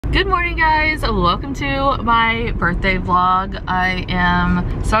Good morning, guys. Welcome to my birthday vlog. I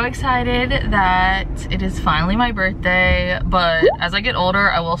am so excited that it is finally my birthday, but as I get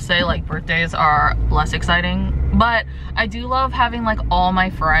older, I will say like birthdays are less exciting. But I do love having like all my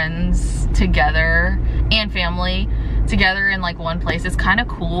friends together and family together in like one place. It's kind of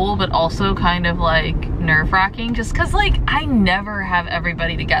cool, but also kind of like nerve-wracking just because like I never have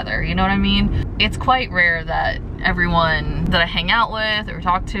everybody together, you know what I mean? It's quite rare that everyone that I hang out with or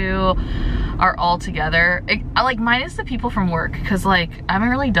talk to are all together. I like minus the people from work because like I haven't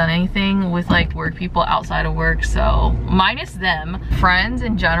really done anything with like work people outside of work, so minus them. Friends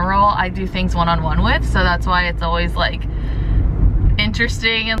in general I do things one-on-one with, so that's why it's always like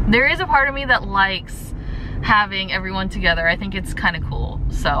interesting, and there is a part of me that likes having everyone together. I think it's kind of cool,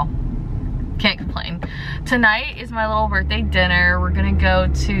 so can't complain. Tonight is my little birthday dinner. We're gonna go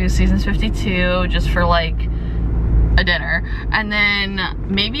to Seasons 52 just for like a dinner, and then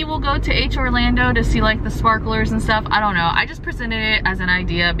maybe we'll go to H Orlando to see like the sparklers and stuff. I don't know, I just presented it as an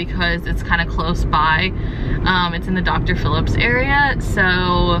idea because it's kind of close by. It's in the Dr. Phillips area,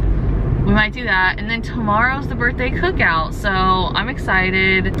 so we might do that. And then tomorrow's the birthday cookout, so I'm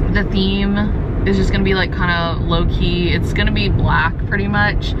excited. The theme is just gonna be like kind of low-key. It's gonna be black pretty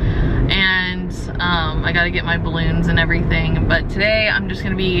much, and I gotta get my balloons and everything. But today I'm just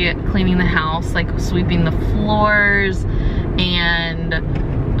gonna be cleaning the house, like sweeping the floors and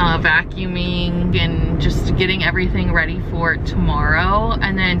vacuuming and just getting everything ready for tomorrow.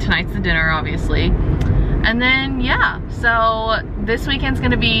 And then tonight's the dinner, obviously. And then yeah, so this weekend's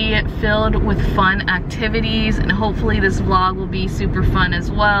gonna be filled with fun activities, and hopefully this vlog will be super fun as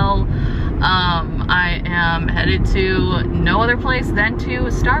well. I am headed to no other place than to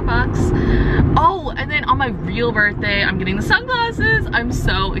Starbucks. Oh, and then on my real birthday, I'm getting the sunglasses. I'm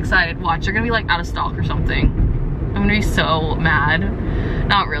so excited. Watch, they're gonna be like out of stock or something. I'm gonna be so mad.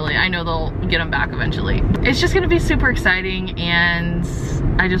 Not really, I know they'll get them back eventually. It's just gonna be super exciting, and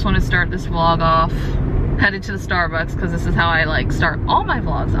I just wanna start this vlog off headed to the Starbucks because this is how I like start all my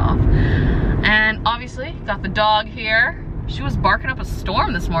vlogs off. And obviously, got the dog here. She was barking up a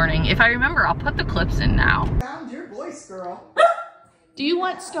storm this morning. If I remember, I'll put the clips in now. Found your voice, girl. Do you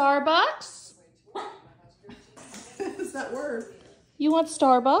want Starbucks? What's that word? You want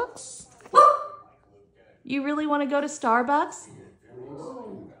Starbucks? You really want to go to Starbucks?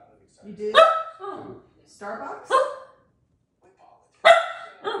 You did? Starbucks?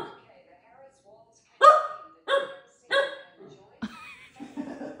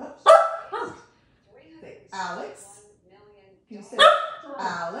 Alex? Can you say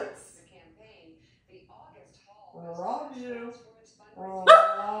Alex? Love you.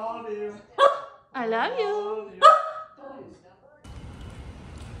 Love you. I love you.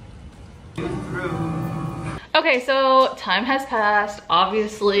 Okay, so time has passed.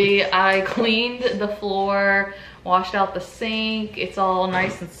 Obviously, I cleaned the floor, washed out the sink. It's all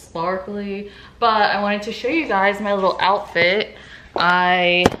nice and sparkly. But I wanted to show you guys my little outfit.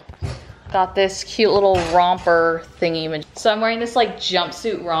 I got this cute little romper thingy. So I'm wearing this like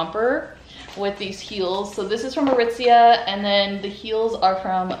jumpsuit romper with these heels. So this is from Aritzia, and then the heels are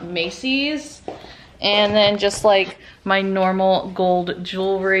from Macy's. And then just like my normal gold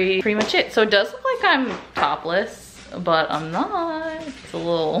jewelry, pretty much it. So it does look like I'm topless, but I'm not. It's a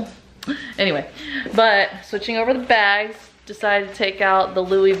little, anyway. But switching over the bags, decided to take out the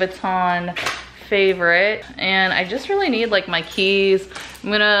Louis Vuitton favorite, and I just really need like my keys. I'm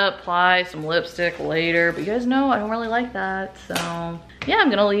gonna apply some lipstick later, but you guys know I don't really like that. So yeah, I'm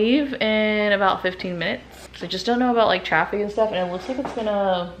gonna leave in about 15 minutes. So I just don't know about like traffic and stuff, and it looks like it's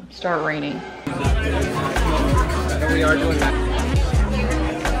gonna start raining. We are doing that.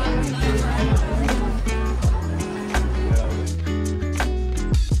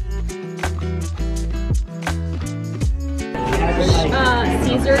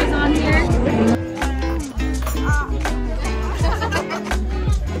 Caesar is on here.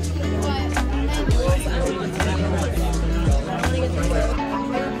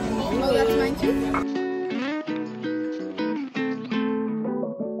 Oh, that's mine too?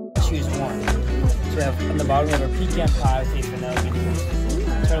 Choose one. So we have on the bottom we have a pecan pie with beef vanilla.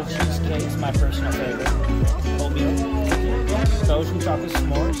 Turtle cheesecake is my personal favorite. Oatmeal. Belgian chocolate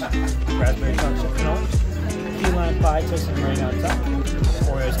s'mores. Raspberry chocolate cannoli. Key lime pie, toasted meringue on top.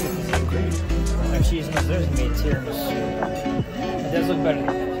 Oreos, cookies, and cream. Our cheese and desserts made tiramisu. It does look better than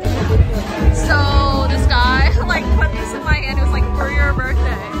that. So this guy like put this in my hand. It was like for your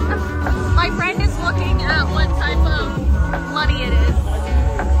birthday. My friend is looking at what type of money it is.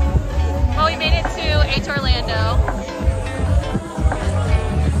 Well, we made it to H Orlando.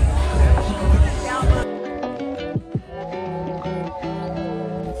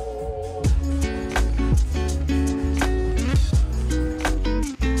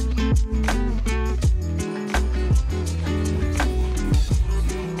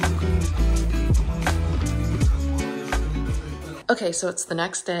 Okay, so it's the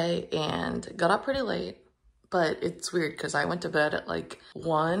next day and got up pretty late, but it's weird because I went to bed at like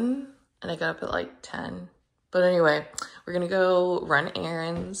 1 and I got up at like 10. But anyway, we're gonna go run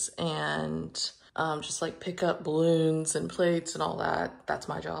errands and just like pick up balloons and plates and all that. That's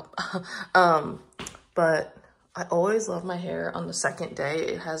my job. But I always love my hair on the second day.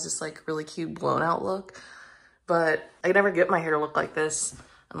 It has this like really cute blown out look, but I never get my hair to look like this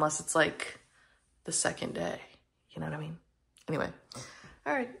unless it's like the second day. You know what I mean? Anyway,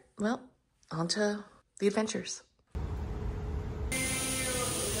 all right, well, on to the adventures.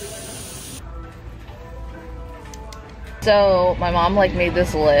 So my mom like made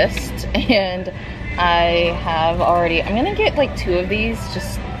this list and I have already, I'm gonna get like 2 of these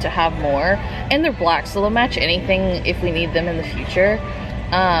just to have more, and they're black so they'll match anything if we need them in the future.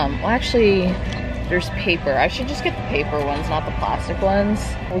 Well actually there's paper. I should just get the paper ones, not the plastic ones.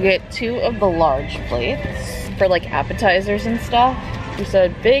 We'll get 2 of the large plates for like appetizers and stuff. We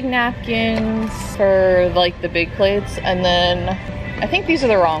said big napkins for like the big plates, and then I think these are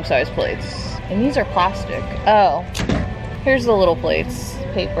the wrong size plates and these are plastic. Oh, here's the little plates,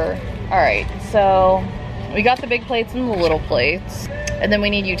 paper. All right, so we got the big plates and the little plates, and then we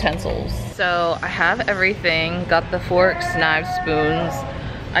need utensils. So I have everything, got the forks, knives, spoons.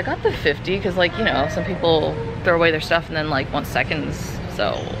 I got the 50 because like, you know, some people throw away their stuff and then like want seconds.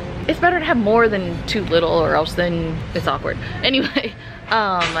 So it's better to have more than too little or else then it's awkward. Anyway,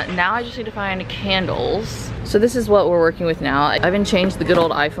 now I just need to find candles. So this is what we're working with now. I haven't changed the good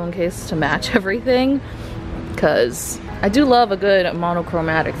old iPhone case to match everything because I do love a good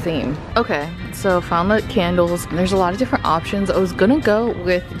monochromatic theme. Okay, so found the candles. There's a lot of different options. I was gonna go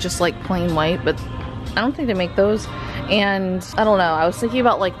with just like plain white, but I don't think they make those. And I don't know, I was thinking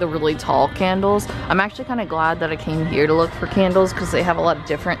about like the really tall candles. I'm actually kind of glad that I came here to look for candles because they have a lot of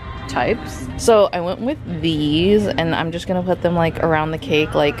different types. So I went with these and I'm just gonna put them like around the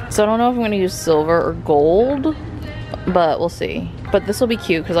cake. Like, so I don't know if I'm gonna use silver or gold, but we'll see. But this will be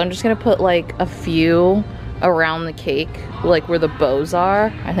cute because I'm just gonna put like a few around the cake, like where the bows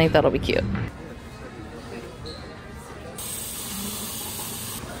are. I think that'll be cute.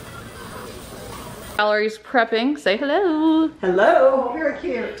 Valerie's prepping. Say hello. Hello. Very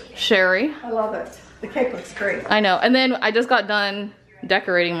cute. Sherry. I love it. The cake looks great. I know. And then I just got done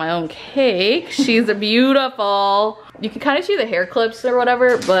decorating my own cake. She's beautiful. You can kind of see the hair clips or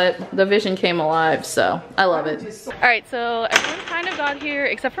whatever, but the vision came alive, so I love it. All right, so everyone kind of got here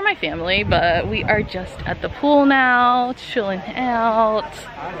except for my family, but we are just at the pool now, chilling out.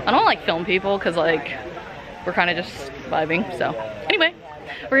 I don't like film people because like we're kind of just vibing. So anyway,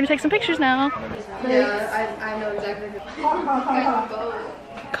 we're gonna take some pictures now. Yeah, I know exactly.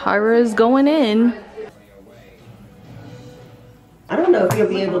 Kyra's going in. I don't know if you'll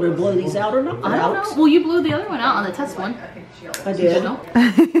be able to blow these out or not. I don't know. Well, you blew the other one out on the test one. I did.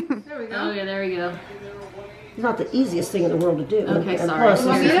 There we go. Oh yeah, there we go. It's not the easiest thing in the world to do. Okay, and sorry. Plus,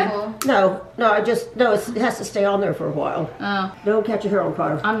 no, it has to stay on there for a while. Oh. Don't catch your hair on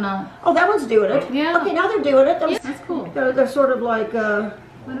fire. I'm not. Oh, that one's doing it. Yeah. Okay, now they're doing it. Yeah, that's cool. They're sort of like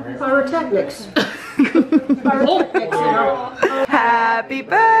pyrotechnics. Pyrotechnics, you know. Happy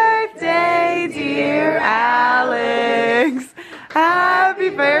birthday, dear Alex. Happy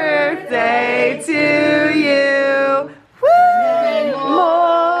birthday to you. Woo!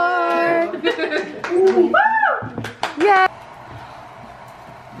 More. Woo! Yeah.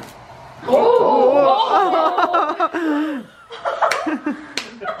 Oh.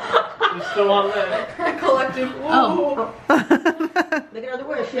 You're still on there. Collective. Oh. Make another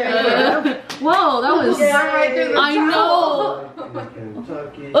wish. Yeah. Whoa, that was. Right through the I know.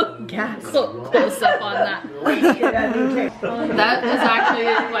 Kentucky. Oh, gas. Close up on that. That is actually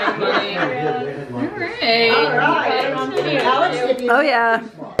quite funny. Alright. Alex, Oh yeah.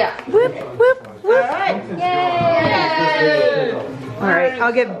 Yeah. Whoop whoop whoop. all right. Yay! All right,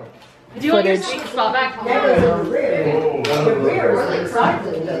 I'll give Do you want your footage. seat spot back? The rear is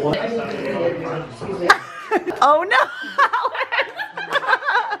exciting. Oh no.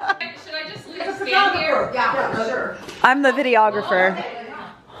 Should I just stand here? Yeah, sure. I'm the videographer.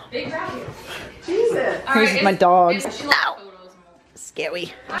 Big racket. Jesus. Here's my dogs. She likes photos more.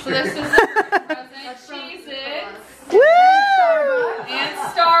 Scary. So this is the present Cheez-Its Woo! and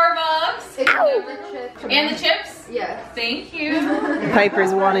Starbucks. It's And the chips? Yeah. Thank you.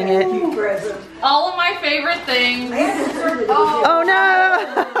 Piper's wanting it. All of my favorite things. Oh no!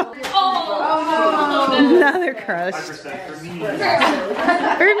 Oh, Another crushed.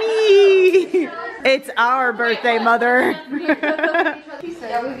 For me! It's our birthday, mother.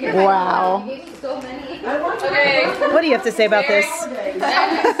 Wow. okay. What do you have to say about this?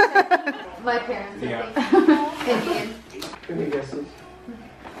 My parents. Yeah. Any guesses?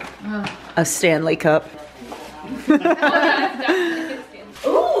 A Stanley Cup.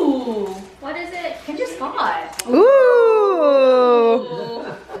 Ooh. What is it? I just thought. Ooh.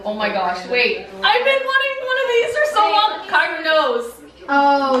 Oh my gosh, wait. I've been wanting one of these for so long. Kyra knows.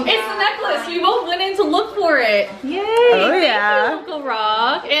 Oh, It's the necklace. We both went in to look for it. Yay. Oh yeah. Thank you, Uncle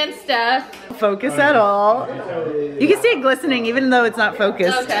Rock and Steph. Focus at all. You can see it glistening even though it's not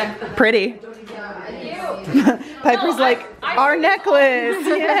focused. Okay. Pretty. Piper's like, our necklace.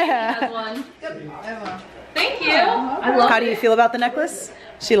 Yeah. Has one. Thank you. I love How do you feel about the necklace?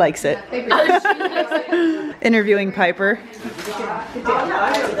 She likes it. Interviewing Piper. That's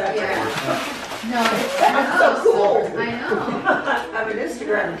so cool. I know. I have an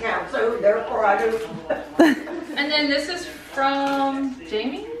Instagram account, so therefore I do. And then this is from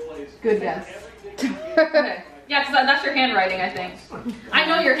Jamie? Good guess. Okay. Yeah, because that's your handwriting, I think. I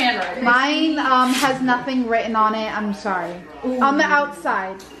know your handwriting. Mine has nothing written on it. I'm sorry. On the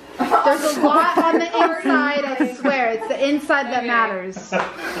outside. There's a lot on the inside, I swear. It's the inside that matters.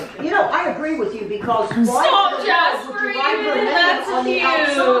 You know, I agree with you because Stop, Jasper! That's on the cute.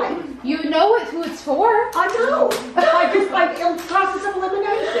 outside. You know who it's for. I know. I just like in process of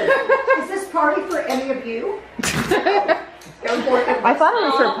elimination. Is this party for any of you? I thought it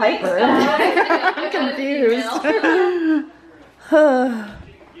was for Piper. I'm confused.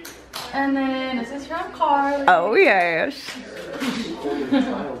 And then this is from Carly. Oh yes.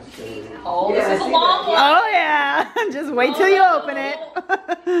 Oh, this is a long one. Oh yeah. Just wait till you open it.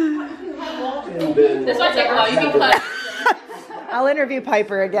 This might take a while. You can cut. I'll interview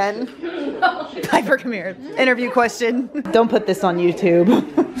Piper again. Piper, come here. Interview question. Don't put this on YouTube.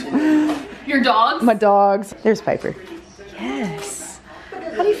 Your dogs? My dogs. There's Piper. Yes.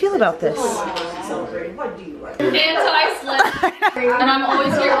 How do you feel about this? Anti-slip. And I'm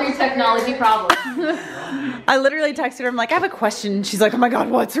always here for your technology problems. I literally texted her, I'm like, I have a question. She's like, oh my God,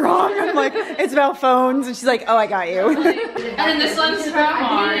 what's wrong? I'm like, it's about phones. And she's like, oh, I got you. And then this one's from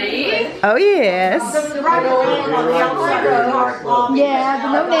Mari. Oh, yes. Yeah,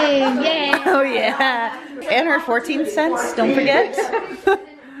 the no name. Yeah. Oh, yeah. And her 14 cents, don't forget.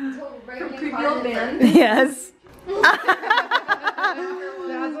 Creepy old man. Yes.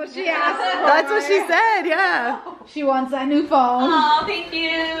 That's what she asked for. That's what she said, yeah. She wants that new phone. Oh, thank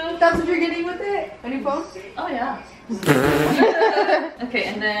you. That's what you're getting with it? A new phone? Oh, yeah. Okay,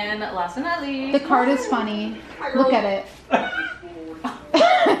 and then last but not least. The card is funny. Look at it.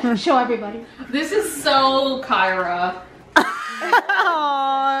 Show everybody. This is so Kyra.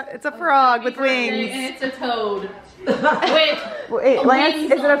 Aw, it's a frog with And wings. it's a toad. Wait, Wait, Lance,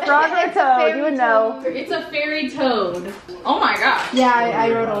 is it a frog or a toad? You would know. it's a fairy toad. Oh my gosh. Yeah, I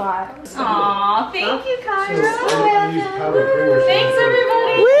wrote a lot. Aw, thank you, Kyra. Thanks,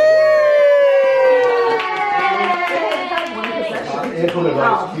 everybody.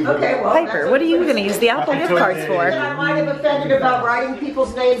 Okay, well, Piper, what are you going to use the Apple gift cards for? I might have offended about writing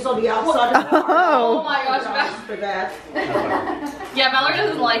people's names on the outside of the card. Oh my gosh, For that. yeah, Valerie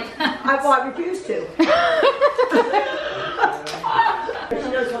doesn't like that. I refuse to. She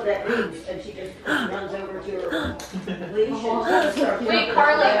knows what that means, and she just runs over to her leash and starts. Wait,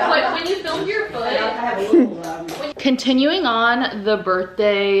 Carly, when you filmed your I foot. have a little, Continuing on the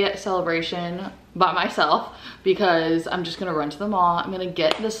birthday celebration by myself, because I'm just gonna run to the mall. I'm gonna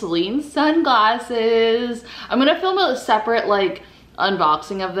get the Celine sunglasses. I'm gonna film a separate like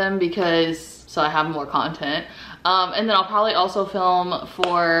unboxing of them because so I have more content. And then I'll probably also film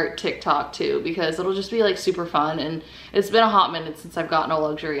for TikTok too because it'll just be like super fun, and it's been a hot minute since I've gotten a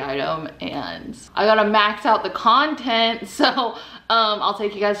luxury item and I gotta max out the content, so I'll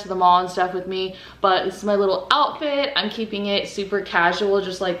take you guys to the mall and stuff with me. But this is my little outfit. I'm keeping it super casual,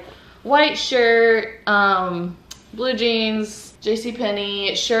 just like white shirt, blue jeans,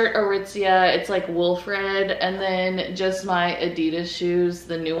 JCPenney, shirt Aritzia, it's like wolf red, and then just my Adidas shoes,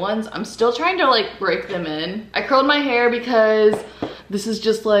 the new ones. I'm still trying to like break them in. I curled my hair because this is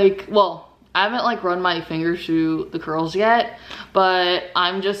just like, well, I haven't like run my fingers through the curls yet, but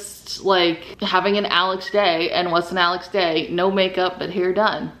I'm just like having an Alex day, and what's an Alex day? No makeup but hair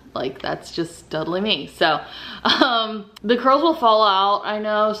done. Like that's just totally me. So the curls will fall out, I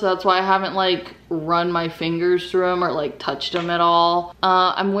know, so that's why I haven't like run my fingers through them or like touched them at all.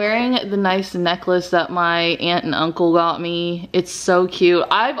 I'm wearing the nice necklace that my aunt and uncle got me. It's so cute.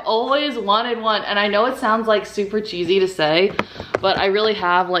 I've always wanted one, and I know it sounds like super cheesy to say, but I really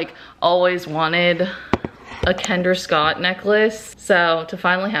have like always wanted a Kendra Scott necklace, so to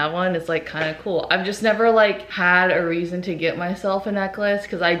finally have one is like kind of cool. I've just never like had a reason to get myself a necklace,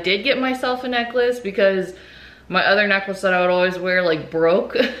 because I did get myself a necklace because my other necklace that I would always wear like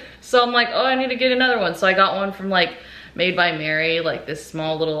broke. So I'm like, oh, I need to get another one. So I got one from like Made by Mary, like this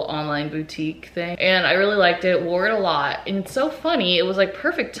small little online boutique thing. And I really liked it, wore it a lot. And it's so funny, it was like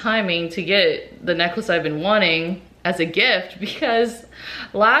perfect timing to get the necklace I've been wanting as a gift, because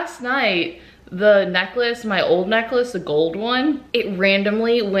last night, the necklace, my old necklace, the gold one, it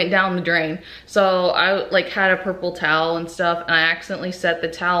randomly went down the drain. So I like had a purple towel and stuff, and I accidentally set the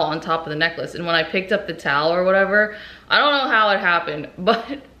towel on top of the necklace. And when I picked up the towel or whatever, I don't know how it happened,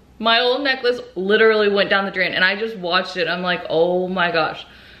 but my old necklace literally went down the drain, and I just watched it. I'm like, oh my gosh.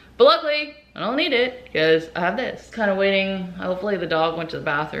 But luckily, I don't need it because I have this. Kind of waiting, hopefully the dog went to the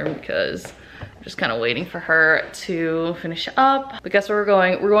bathroom because I'm just kind of waiting for her to finish up. But guess where we're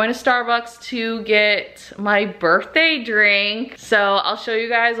going? We're going to Starbucks to get my birthday drink. So I'll show you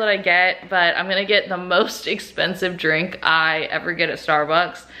guys what I get, but I'm gonna get the most expensive drink I ever get at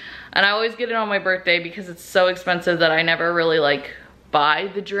Starbucks. And I always get it on my birthday because it's so expensive that I never really like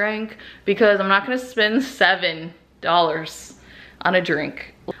buy the drink, because I'm not gonna spend $7 on a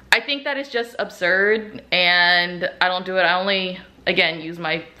drink. I think that is just absurd, and I don't do it. I only, again, use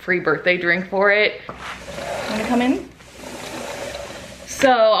my free birthday drink for it. I'm gonna come in. So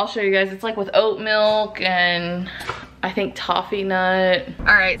I'll show you guys. It's like with oat milk and I think toffee nut. All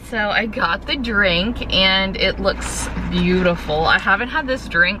right, so I got the drink and it looks beautiful. I haven't had this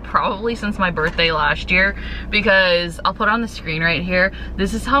drink probably since my birthday last year, because I'll put on the screen right here.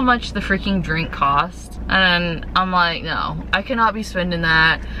 This is how much the freaking drink costs. And I'm like, no, I cannot be spending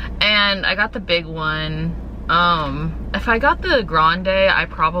that. And I got the big one. If I got the grande, I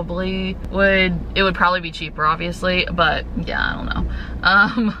probably would, it would probably be cheaper obviously, but yeah, I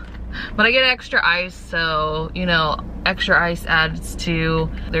don't know. But I get extra ice, so, you know, extra ice adds to,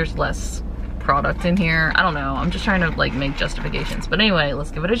 there's less product in here. I don't know, I'm just trying to like make justifications. But anyway,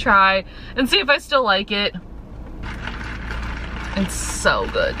 let's give it a try and see if I still like it. It's so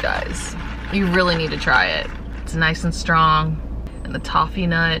good, guys. You really need to try it. It's nice and strong, and the toffee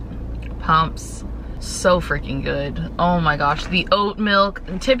nut pumps. So freaking good. Oh my gosh, the oat milk.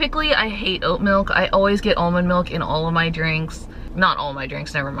 And typically I hate oat milk. I always get almond milk in all of my drinks. Not all my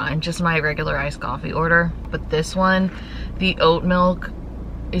drinks, never mind, just my regular iced coffee order. But this one, the oat milk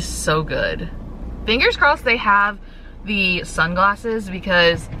is so good. Fingers crossed they have the sunglasses,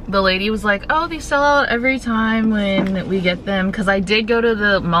 because the lady was like, oh, these sell out every time when we get them. Because I did go to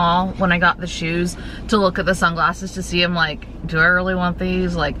the mall when I got the shoes to look at the sunglasses to see them, like, do I really want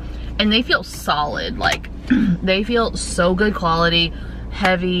these? Like, and they feel solid, like they feel so good quality,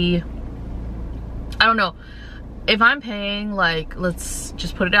 heavy. I don't know. If I'm paying, like, let's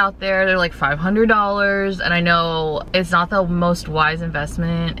just put it out there, they're like $500, and I know it's not the most wise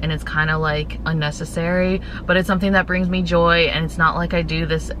investment and it's kind of like unnecessary, but it's something that brings me joy, and it's not like I do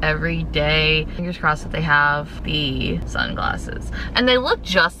this every day. Fingers crossed that they have the sunglasses. And they look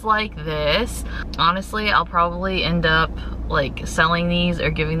just like this. Honestly, I'll probably end up like selling these or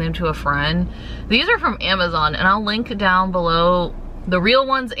giving them to a friend. These are from Amazon, and I'll link down below the real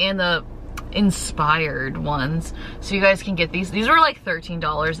ones and the inspired ones, so you guys can get these. These were like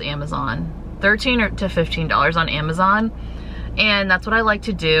 $13 Amazon, $13 to $15 on Amazon, and that's what I like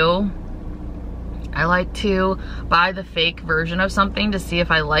to do. I like to buy the fake version of something to see if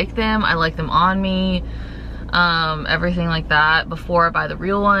I like them. I like them on me, everything like that, before I buy the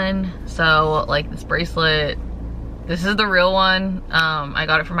real one. So like this bracelet, this is the real one. I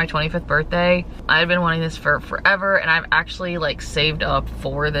got it for my 25th birthday. I had been wanting this for forever, and I've actually like saved up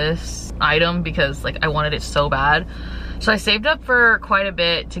for this item because like I wanted it so bad. So I saved up for quite a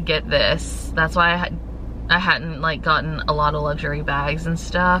bit to get this. That's why I hadn't like gotten a lot of luxury bags and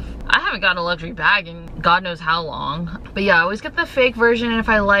stuff. I haven't gotten a luxury bag in God knows how long. But yeah, I always get the fake version, and if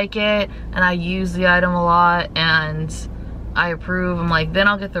I like it and I use the item a lot and I approve, I'm like, then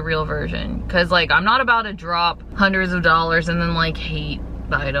I'll get the real version. Cause like, I'm not about to drop hundreds of dollars and then like hate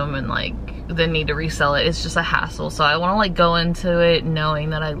the item and like then need to resell it. It's just a hassle. So I wanna like go into it knowing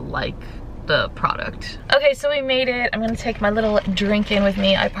that I like the product. Okay, so we made it. I'm gonna take my little drink in with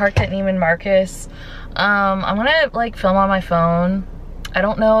me. I parked at Neiman Marcus. I'm gonna like film on my phone. I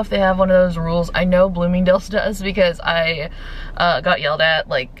don't know if they have one of those rules. I know Bloomingdale's does, because I got yelled at,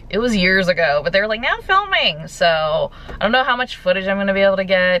 like, it was years ago, but they were like, now I'm filming. So I don't know how much footage I'm gonna be able to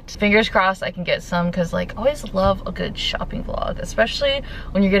get. Fingers crossed I can get some, because like, I always love a good shopping vlog, especially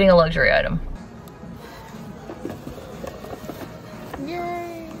when you're getting a luxury item.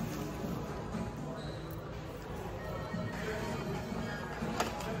 Yay.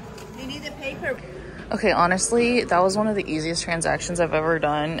 You need the paper. Okay, honestly, that was one of the easiest transactions I've ever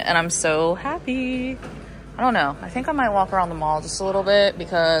done, and I'm so happy. I don't know. I think I might walk around the mall just a little bit,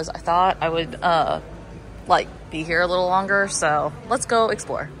 because I thought I would, like, be here a little longer, so let's go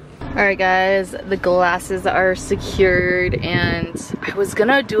explore. Alright guys, the glasses are secured and I was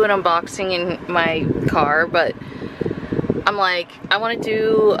gonna do an unboxing in my car, but I'm like, I want to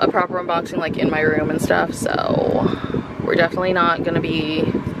do a proper unboxing like in my room and stuff, so we're definitely not gonna be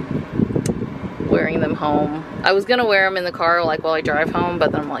wearing them home. I was gonna wear them in the car like while I drive home,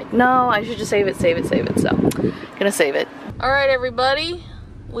 but then I'm like, no, I should just save it, so gonna save it. Alright everybody,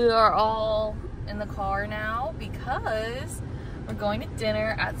 we are all in the car now because we're going to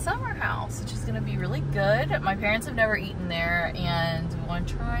dinner at Summer House, which is gonna be really good. My parents have never eaten there and we want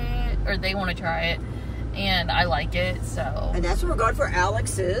to try it, or they want to try it, and I like it, so. And that's what we're going for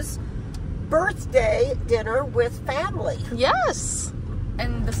Alex's birthday dinner with family. Yes!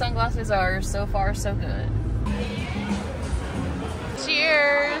 And the sunglasses are so far so good.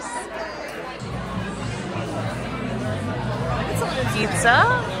 Cheers! Pizza.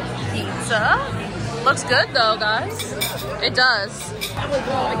 Looks good though, guys. It does.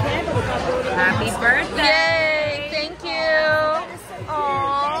 Happy birthday! Yay! Thank you! Aww.